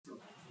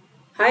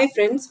Hi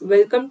friends,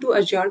 welcome to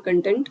Azure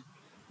Content.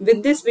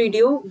 With this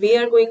video, we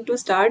are going to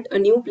start a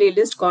new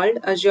playlist called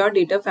Azure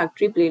Data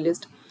Factory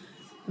playlist,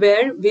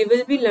 where we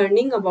will be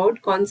learning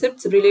about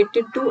concepts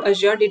related to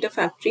Azure Data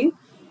Factory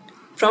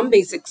from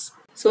basics.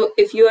 So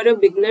if you are a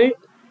beginner,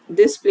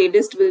 this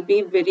playlist will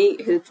be very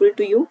helpful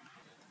to you.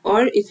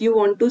 Or if you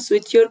want to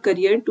switch your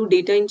career to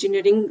data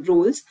engineering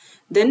roles,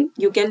 then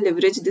you can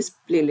leverage this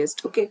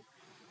playlist. Okay.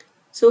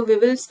 So we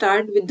will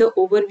start with the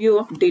overview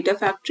of Data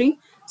Factory.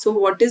 So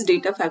what is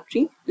Data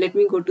Factory? Let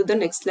me go to the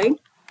next slide.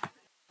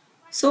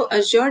 So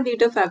Azure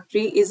Data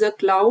Factory is a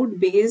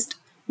cloud-based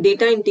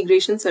data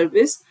integration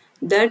service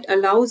that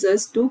allows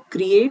us to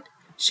create,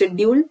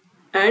 schedule,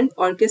 and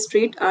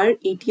orchestrate our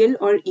ETL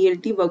or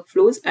ELT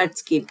workflows at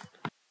scale.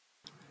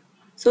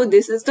 So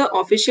this is the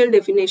official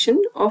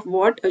definition of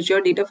what Azure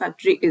Data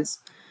Factory is.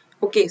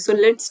 Okay, so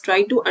let's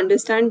try to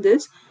understand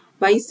this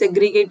by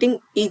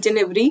segregating each and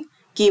every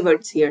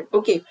keywords here.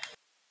 Okay.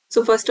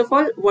 So first of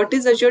all, what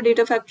is Azure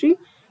Data Factory?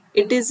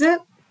 It is a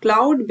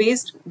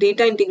cloud-based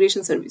data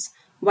integration service.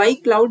 Why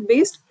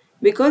cloud-based?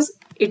 Because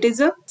it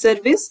is a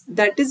service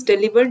that is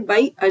delivered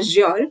by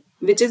Azure,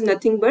 which is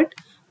nothing but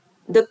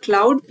the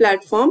cloud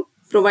platform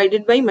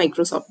provided by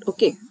Microsoft.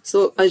 Okay,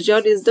 so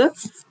Azure is the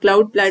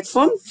cloud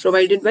platform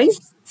provided by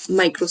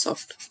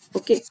Microsoft.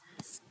 Okay,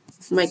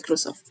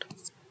 Microsoft.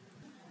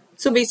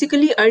 So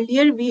basically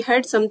earlier we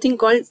had something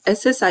called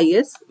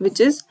SSIS, which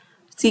is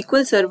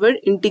SQL Server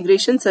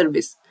Integration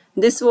Service.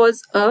 This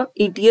was a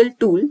ETL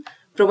tool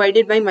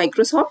provided by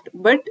Microsoft,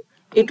 but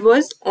it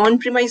was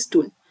on-premise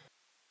tool,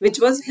 which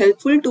was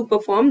helpful to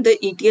perform the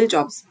ETL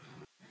jobs.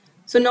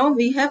 So now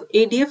we have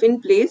ADF in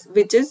place,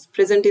 which is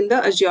present in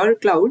the Azure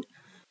cloud.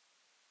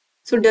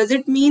 So does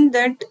it mean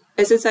that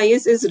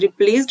SSIS is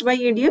replaced by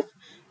ADF?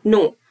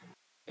 No,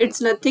 it's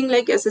nothing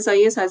like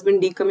SSIS has been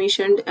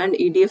decommissioned and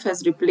ADF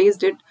has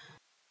replaced it.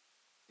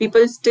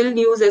 People still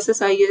use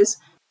SSIS.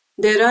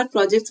 There are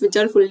projects which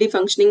are fully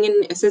functioning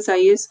in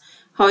SSIS.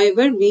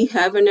 However, we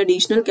have an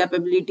additional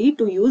capability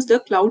to use the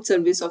cloud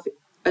service of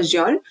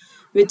Azure,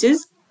 which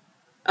is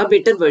a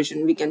better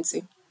version, we can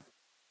say.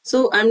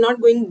 So I'm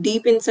not going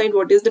deep inside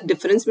what is the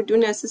difference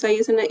between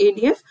SSIS and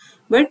ADF,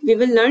 but we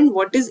will learn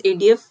what is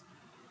ADF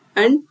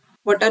and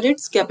what are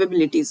its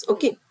capabilities.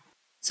 Okay.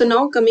 So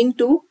now coming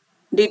to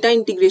data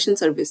integration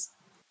service.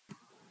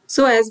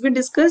 So as we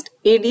discussed,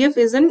 ADF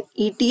is an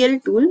ETL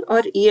tool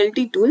or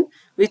ELT tool,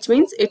 which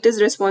means it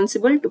is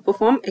responsible to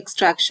perform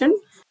extraction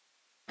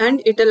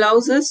and it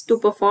allows us to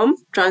perform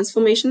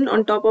transformation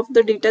on top of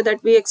the data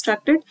that we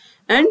extracted,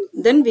 and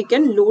then we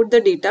can load the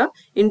data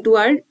into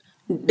our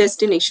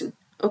destination.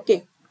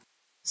 Okay.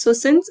 So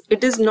since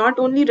it is not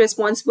only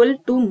responsible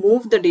to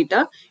move the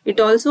data, it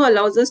also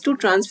allows us to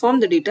transform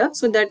the data.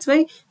 So that's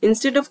why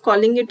instead of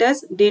calling it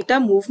as data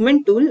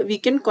movement tool, we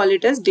can call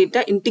it as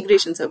data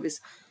integration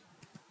service,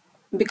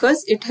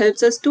 because it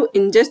helps us to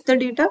ingest the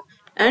data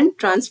and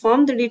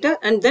transform the data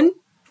and then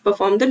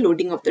perform the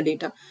loading of the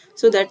data.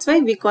 So that's why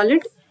we call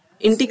it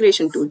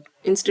integration tool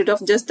instead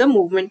of just the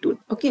movement tool.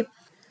 Okay.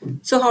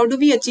 So how do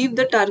we achieve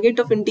the target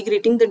of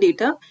integrating the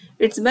data?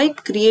 It's by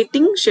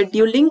creating,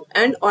 scheduling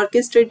and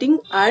orchestrating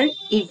our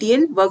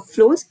ETL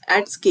workflows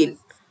at scale.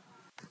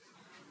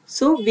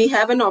 So we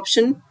have an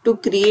option to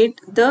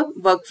create the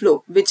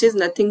workflow, which is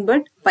nothing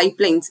but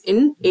pipelines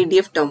in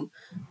ADF term.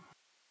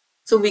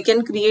 So we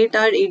can create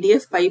our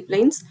ADF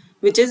pipelines,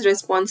 which is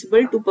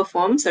responsible to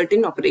perform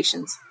certain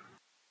operations.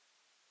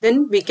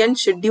 Then we can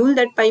schedule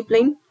that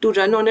pipeline to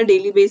run on a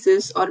daily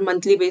basis or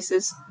monthly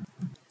basis.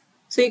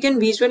 So you can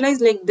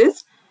visualize like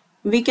this.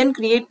 We can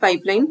create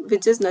pipeline,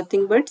 which is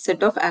nothing but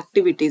set of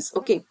activities.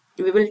 Okay.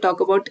 We will talk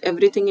about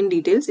everything in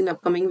details in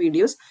upcoming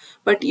videos,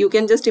 but you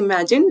can just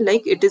imagine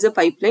like it is a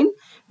pipeline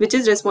which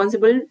is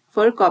responsible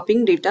for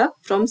copying data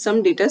from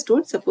some data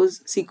store,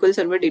 suppose SQL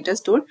Server data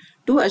store,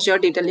 to Azure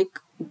Data Lake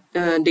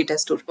data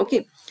store.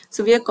 Okay,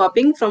 so we are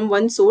copying from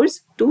one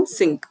source to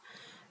sync,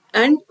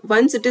 and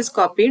once it is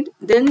copied,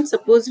 then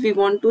suppose we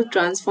want to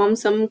transform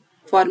some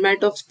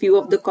format of few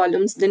of the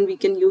columns, then we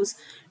can use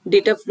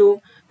data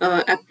flow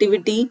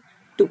activity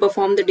to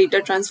perform the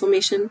data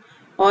transformation,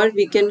 or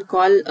we can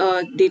call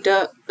a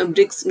data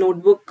bricks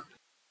notebook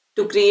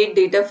to create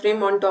data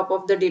frame on top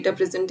of the data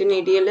present in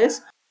ADLS,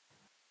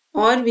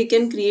 or we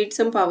can create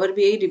some Power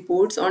BI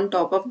reports on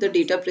top of the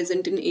data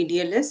present in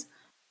ADLS,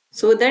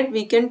 so that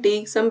we can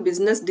take some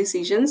business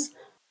decisions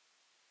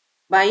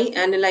by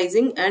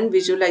analyzing and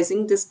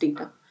visualizing this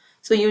data.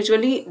 So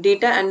usually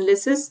data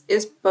analysis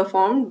is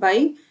performed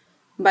by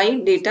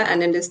data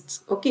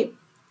analysts. Okay,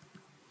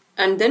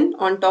 and then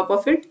on top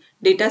of it,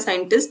 data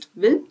scientists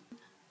will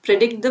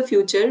predict the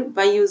future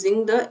by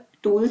using the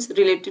tools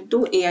related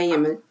to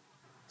AI/ML.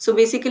 So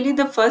basically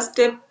the first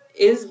step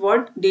is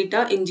what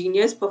data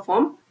engineers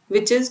perform,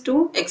 which is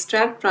to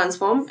extract,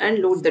 transform and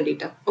load the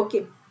data.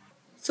 Okay.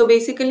 So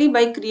basically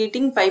by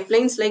creating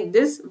pipelines like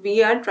this,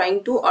 we are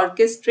trying to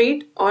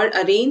orchestrate or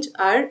arrange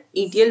our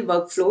ETL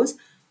workflows.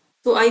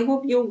 So I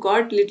hope you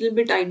got little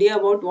bit idea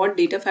about what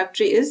Data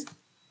Factory is.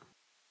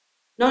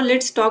 Now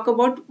let's talk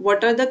about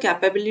what are the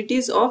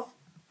capabilities of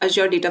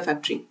Azure Data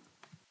Factory.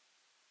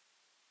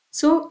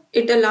 So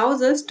it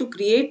allows us to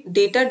create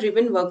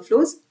data-driven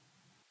workflows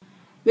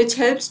which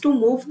helps to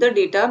move the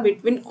data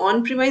between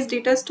on-premise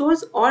data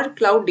stores or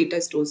cloud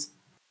data stores.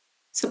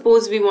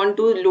 Suppose we want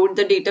to load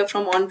the data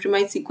from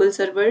on-premise SQL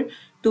Server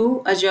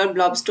to Azure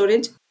Blob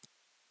Storage,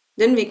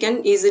 then we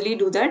can easily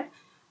do that.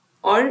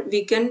 Or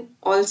we can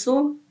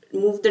also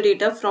move the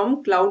data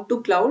from cloud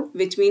to cloud,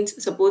 which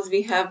means suppose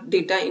we have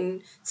data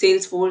in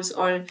Salesforce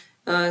or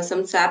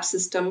some SAP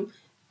system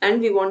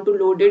and we want to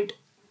load it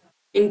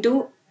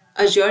into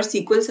Azure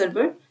SQL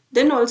Server,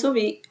 then also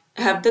we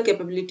have the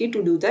capability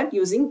to do that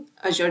using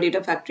Azure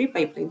Data Factory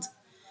pipelines.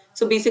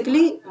 So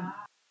basically,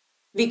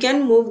 we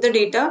can move the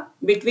data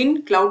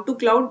between cloud to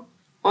cloud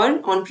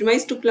or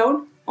on-premise to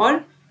cloud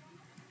or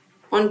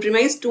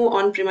on-premise to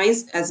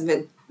on-premise as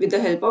well with the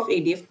help of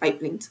ADF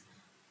pipelines.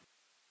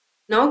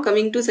 Now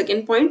coming to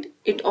second point,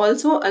 it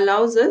also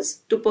allows us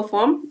to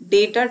perform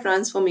data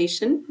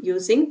transformation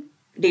using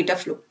data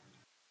flow.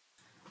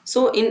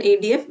 So in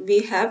ADF, we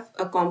have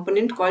a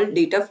component called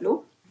data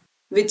flow,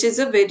 which is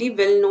a very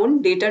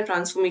well-known data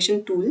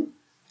transformation tool,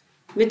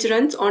 which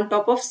runs on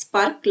top of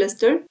Spark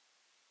cluster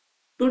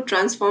to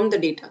transform the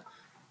data.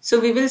 So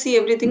we will see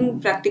everything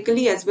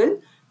practically as well,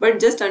 but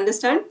just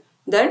understand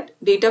that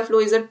data flow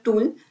is a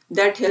tool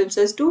that helps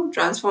us to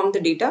transform the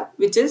data,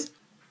 which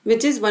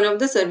is one of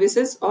the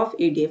services of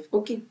ADF.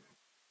 Okay.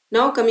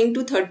 Now coming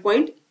to third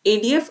point,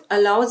 ADF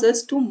allows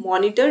us to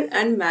monitor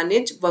and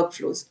manage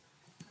workflows.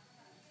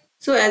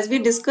 So as we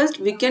discussed,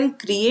 we can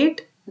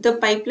create the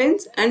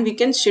pipelines and we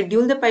can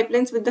schedule the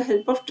pipelines with the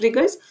help of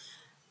triggers.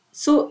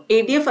 So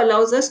ADF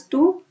allows us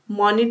to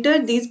monitor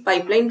these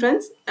pipeline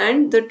runs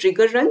and the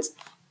trigger runs.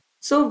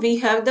 So we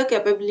have the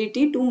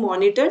capability to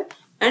monitor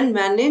and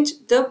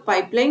manage the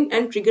pipeline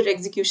and trigger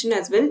execution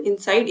as well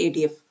inside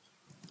ADF.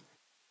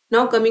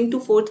 Now coming to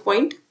fourth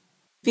point,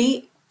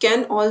 we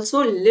can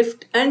also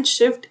lift and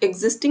shift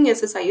existing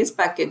SSIS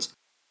package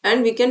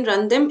and we can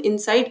run them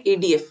inside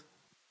ADF.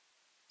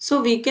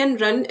 So we can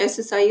run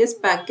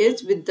SSIS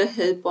package with the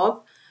help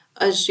of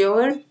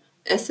Azure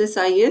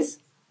SSIS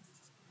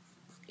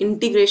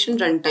integration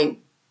runtime.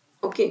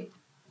 Okay.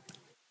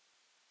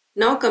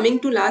 Now coming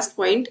to last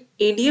point,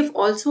 ADF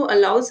also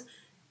allows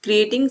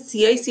creating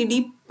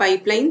CI/CD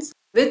pipelines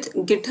with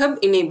GitHub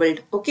enabled.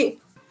 Okay.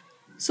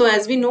 So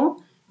as we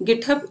know,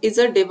 GitHub is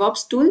a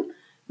DevOps tool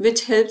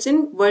which helps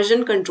in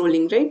version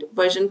controlling, right?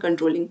 Version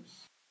controlling,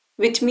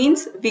 which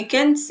means we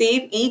can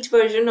save each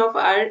version of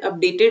our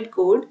updated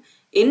code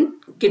in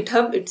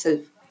GitHub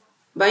itself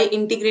by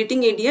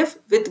integrating ADF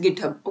with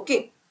GitHub.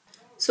 Okay.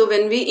 So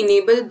when we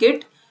enable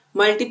Git,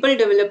 multiple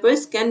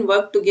developers can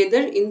work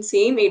together in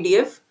same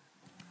ADF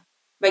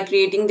by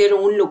creating their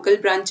own local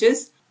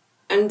branches,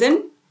 and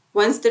then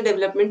once the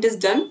development is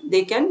done,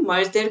 they can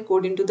merge their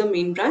code into the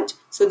main branch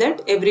so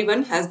that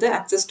everyone has the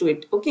access to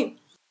it. Okay.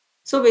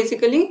 So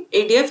basically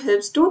ADF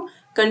helps to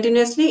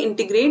continuously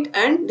integrate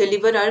and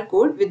deliver our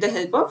code with the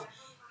help of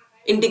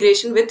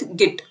integration with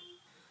Git.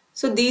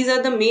 So these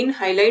are the main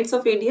highlights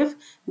of ADF.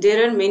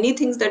 There are many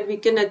things that we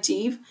can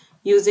achieve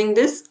using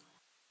this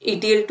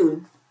ETL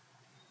tool.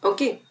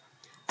 Okay.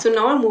 So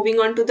now moving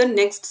on to the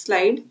next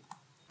slide.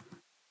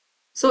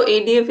 So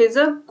ADF is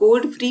a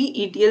code-free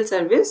ETL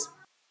service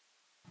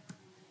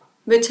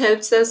which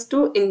helps us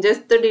to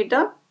ingest the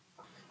data.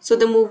 So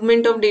the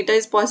movement of data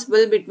is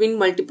possible between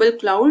multiple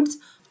clouds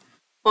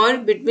or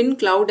between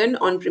cloud and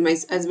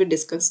on-premise as we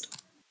discussed.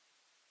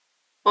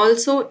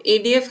 Also,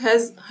 ADF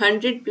has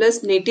 100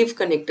 plus native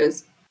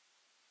connectors.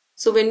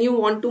 So when you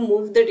want to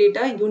move the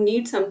data, you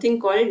need something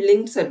called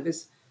linked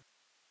service.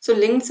 So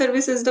linked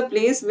service is the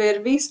place where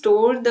we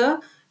store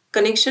the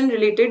connection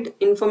related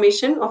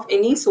information of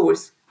any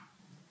source.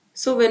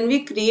 So when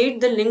we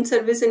create the linked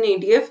service in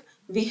ADF,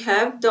 we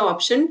have the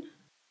option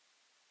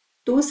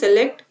to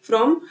select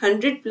from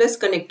 100 plus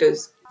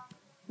connectors,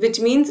 which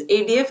means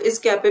ADF is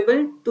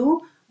capable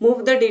to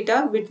move the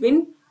data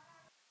between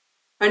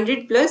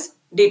 100 plus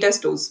data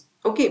stores.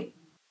 Okay.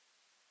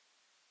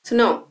 So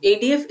now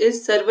ADF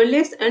is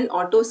serverless and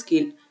auto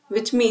scale,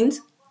 which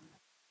means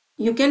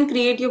you can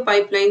create your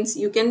pipelines,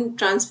 you can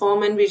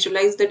transform and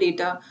visualize the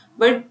data,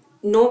 but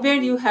nowhere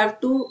you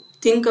have to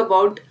think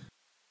about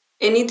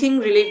anything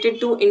related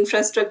to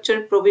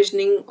infrastructure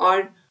provisioning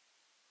or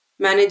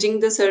managing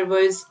the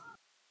servers.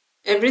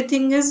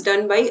 Everything is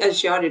done by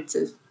Azure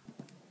itself.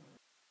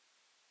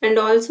 And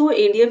also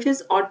ADF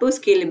is auto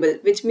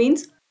scalable, which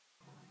means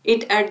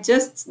it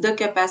adjusts the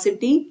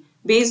capacity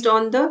based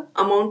on the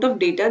amount of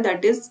data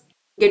that is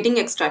getting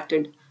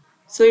extracted.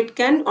 So it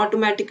can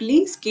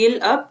automatically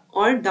scale up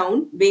or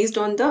down based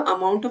on the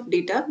amount of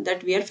data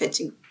that we are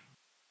fetching.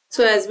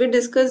 So as we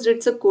discussed,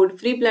 it's a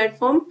code-free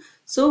platform.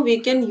 So we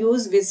can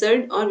use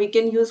wizard or we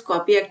can use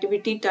copy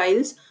activity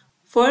tiles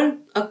for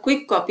a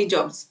quick copy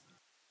jobs.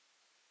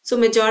 So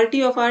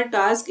majority of our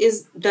task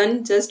is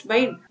done just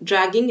by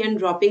dragging and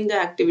dropping the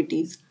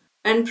activities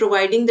and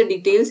providing the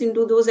details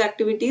into those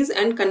activities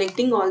and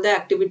connecting all the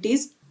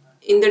activities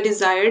in the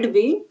desired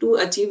way to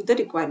achieve the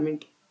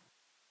requirement.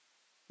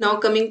 Now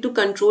coming to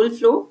control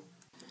flow.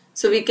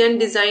 So we can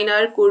design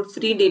our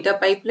code-free data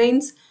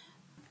pipelines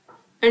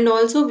And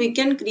also we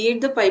can create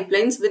the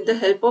pipelines with the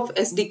help of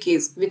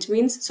SDKs, which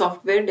means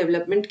Software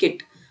Development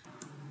Kit.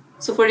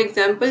 So for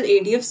example,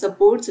 ADF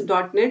supports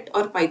 .NET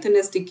or Python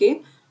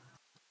SDK.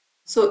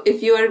 So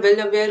if you are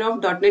well aware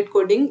of .NET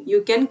coding,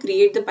 you can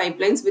create the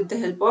pipelines with the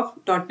help of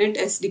 .NET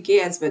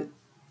SDK as well.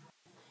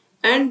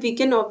 And we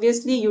can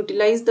obviously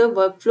utilize the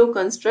workflow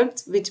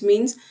constructs, which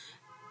means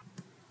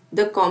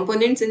the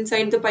components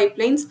inside the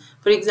pipelines.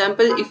 For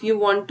example, if you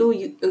want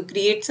to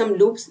create some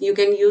loops, you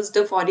can use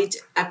the for each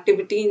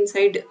activity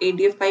inside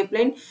ADF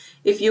pipeline.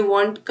 If you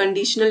want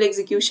conditional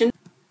execution,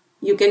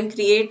 you can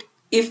create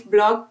if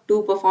block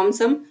to perform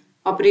some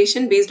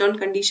operation based on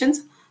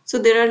conditions. So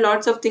there are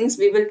lots of things.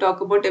 We will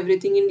talk about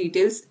everything in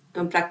details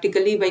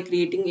practically by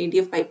creating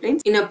ADF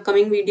pipelines in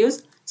upcoming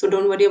videos. So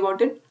don't worry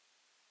about it.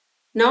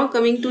 Now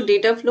coming to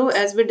data flow,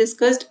 as we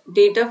discussed,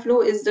 data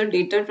flow is the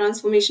data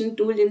transformation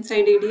tool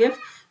inside ADF,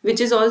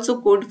 which is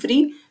also code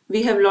free.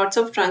 We have lots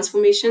of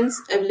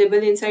transformations available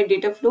inside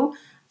data flow.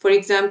 For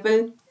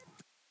example,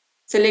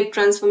 select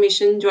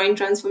transformation, join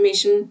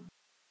transformation,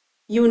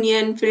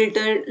 union,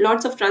 filter,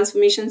 lots of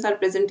transformations are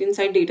present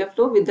inside data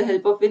flow, with the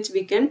help of which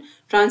we can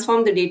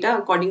transform the data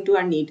according to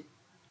our need.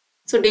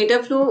 So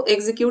data flow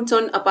executes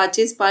on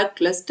Apache Spark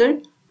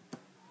cluster.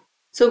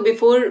 So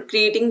before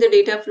creating the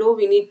data flow,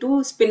 we need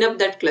to spin up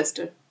that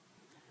cluster.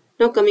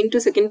 Now coming to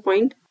second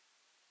point.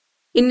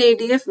 In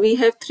ADF, we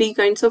have three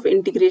kinds of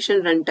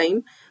integration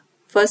runtime.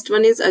 First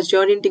one is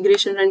Azure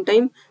integration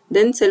runtime,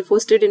 then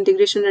self-hosted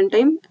integration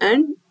runtime,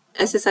 and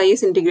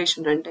SSIS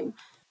integration runtime.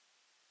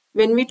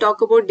 When we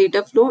talk about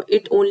data flow,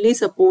 it only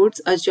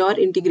supports Azure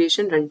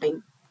integration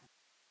runtime.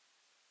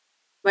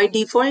 By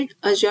default,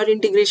 Azure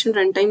integration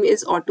runtime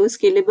is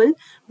auto-scalable,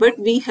 but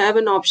we have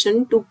an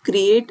option to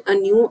create a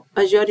new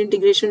Azure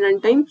integration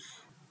runtime,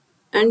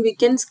 and we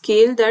can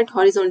scale that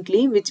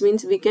horizontally, which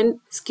means we can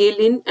scale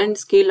in and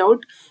scale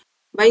out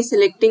by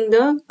selecting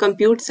the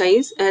compute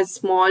size as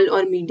small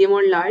or medium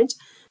or large.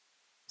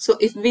 So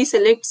if we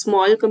select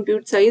small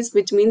compute size,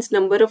 which means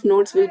number of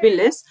nodes will be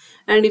less,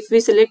 and if we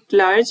select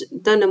large,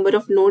 the number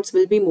of nodes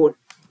will be more.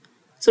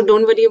 So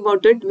don't worry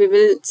about it, we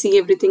will see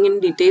everything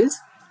in details.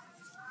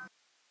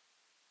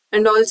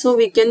 And also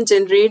we can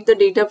generate the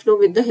data flow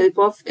with the help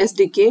of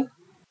SDK.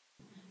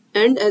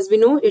 And as we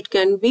know, it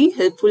can be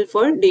helpful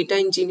for data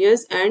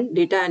engineers and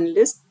data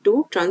analysts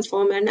to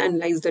transform and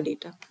analyze the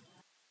data.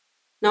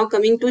 Now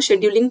coming to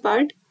scheduling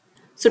part.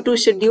 So to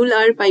schedule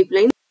our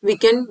pipeline, we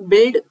can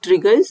build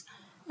triggers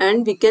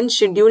and we can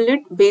schedule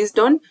it based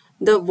on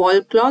the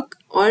wall clock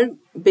or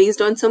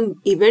based on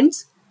some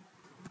events.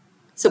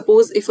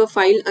 Suppose if a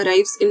file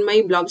arrives in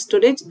my blob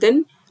storage,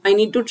 then I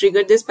need to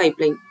trigger this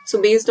pipeline.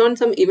 So based on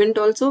some event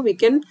also, we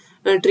can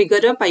trigger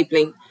a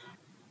pipeline.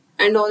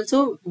 And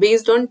also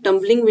based on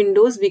tumbling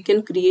windows, we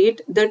can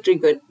create the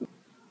trigger.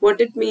 What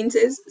it means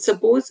is,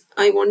 suppose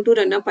I want to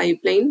run a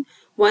pipeline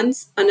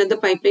once another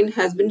pipeline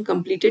has been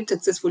completed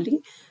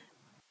successfully.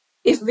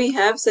 If we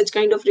have such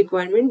kind of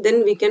requirement,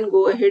 then we can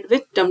go ahead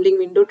with tumbling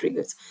window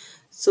triggers.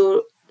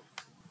 So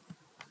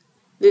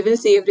we will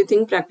see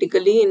everything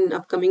practically in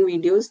upcoming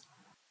videos.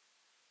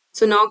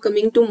 So now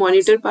coming to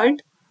monitor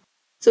part.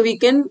 So we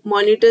can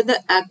monitor the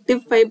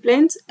active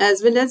pipelines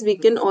as well as we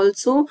can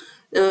also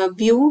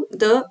view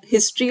the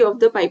history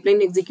of the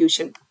pipeline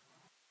execution.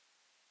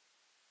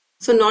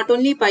 So not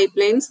only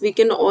pipelines, we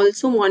can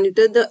also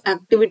monitor the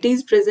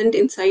activities present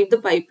inside the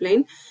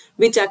pipeline,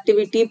 which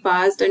activity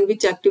passed and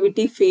which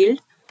activity failed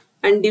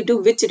and due to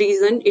which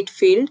reason it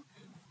failed.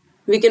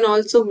 We can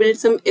also build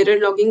some error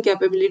logging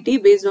capability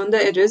based on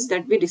the errors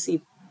that we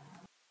receive.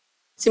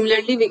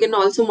 Similarly, we can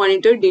also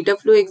monitor data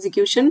flow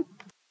execution,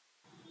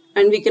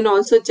 and we can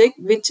also check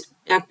which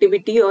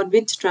activity or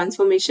which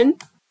transformation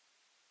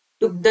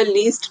took the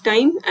least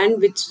time and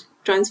which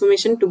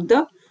transformation took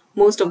the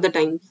most of the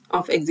time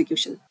of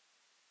execution.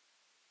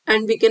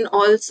 And we can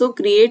also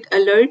create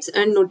alerts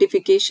and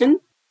notification.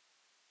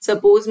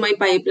 Suppose my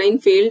pipeline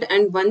failed,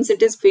 and once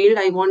it is failed,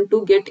 I want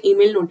to get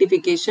email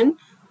notification.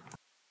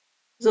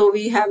 So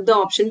we have the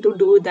option to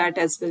do that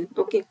as well.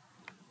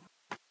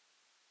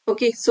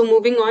 Okay, so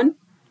moving on.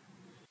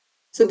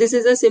 So this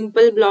is a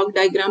simple block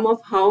diagram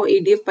of how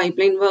ADF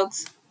pipeline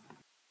works.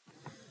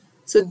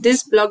 So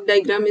this block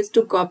diagram is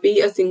to copy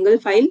a single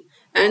file,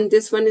 and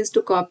this one is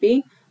to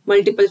copy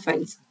multiple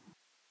files.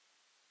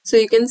 So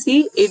you can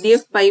see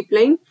ADF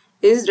pipeline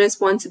is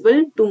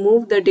responsible to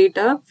move the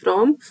data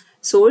from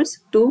source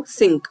to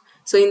sink.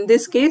 So in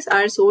this case,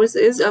 our source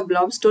is a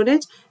blob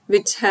storage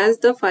which has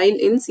the file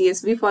in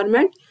CSV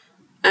format,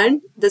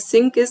 and the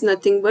sink is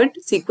nothing but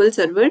SQL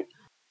Server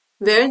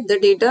where the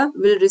data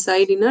will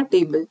reside in a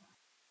table.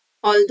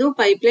 Although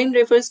pipeline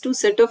refers to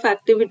set of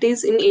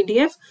activities in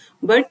ADF,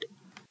 but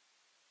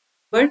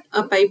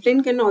a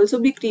pipeline can also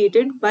be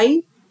created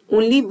by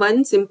only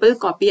one simple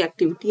copy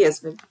activity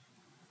as well.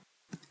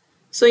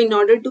 So in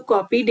order to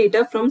copy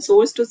data from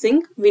source to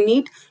sink, we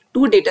need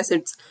two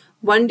datasets.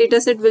 One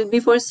dataset will be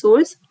for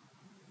source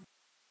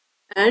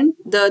and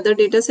the other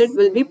dataset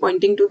will be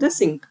pointing to the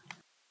sink.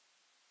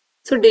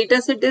 So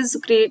dataset is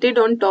created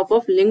on top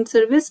of linked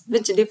service,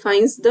 which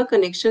defines the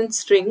connection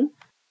string.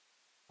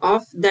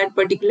 of that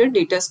particular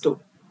data store.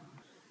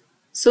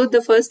 So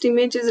the first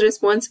image is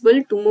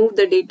responsible to move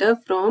the data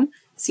from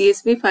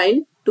CSV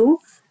file to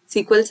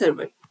SQL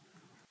Server.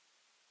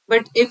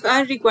 But if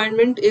our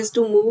requirement is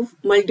to move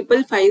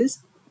multiple files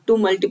to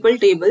multiple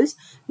tables,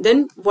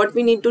 then what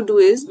we need to do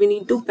is we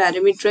need to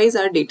parameterize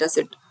our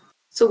dataset.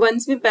 So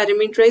once we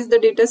parameterize the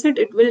dataset,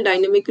 it will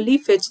dynamically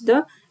fetch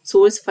the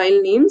source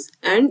file names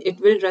and it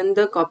will run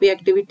the copy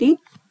activity.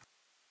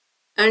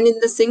 And in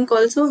the sync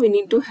also, we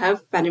need to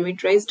have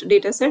parameterized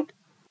dataset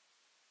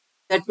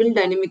that will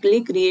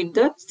dynamically create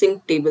the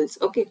sync tables.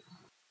 Okay.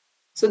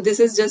 So this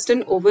is just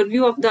an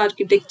overview of the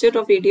architecture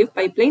of ADF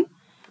pipeline.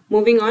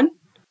 Moving on.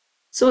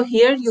 So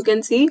here you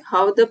can see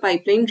how the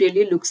pipeline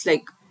really looks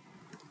like.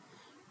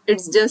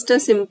 It's just a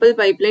simple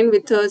pipeline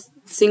with a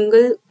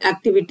single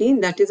activity,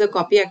 that is a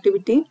copy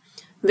activity,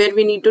 where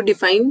we need to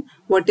define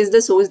what is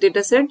the source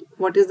dataset,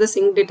 what is the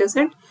sync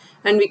dataset,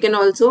 and we can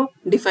also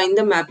define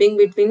the mapping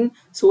between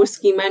source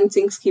schema and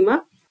sync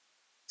schema.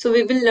 So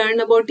we will learn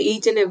about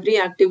each and every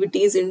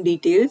activities in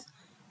detail.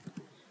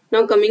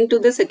 Now coming to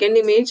the second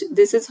image,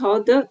 this is how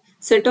the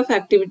set of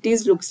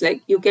activities looks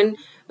like. You can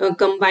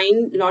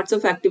combine lots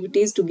of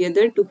activities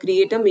together to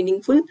create a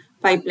meaningful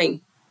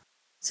pipeline.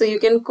 So you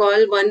can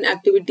call one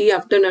activity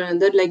after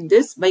another like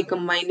this by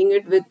combining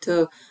it with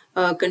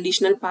a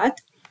conditional path.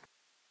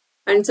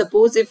 And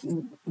suppose if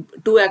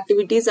two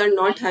activities are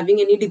not having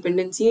any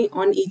dependency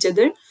on each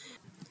other,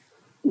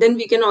 then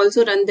we can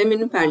also run them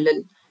in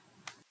parallel.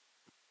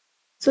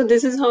 So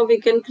this is how we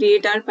can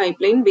create our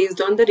pipeline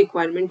based on the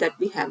requirement that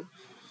we have.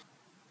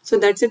 So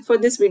that's it for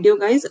this video,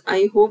 guys.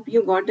 I hope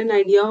you got an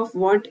idea of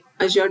what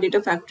Azure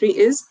Data Factory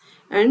is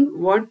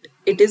and what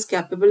it is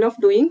capable of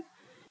doing.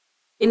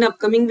 In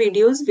upcoming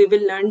videos, we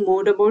will learn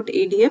more about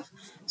ADF.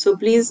 So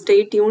please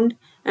stay tuned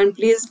and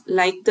please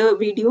like the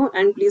video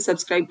and please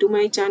subscribe to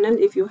my channel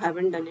if you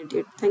haven't done it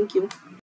yet. Thank you.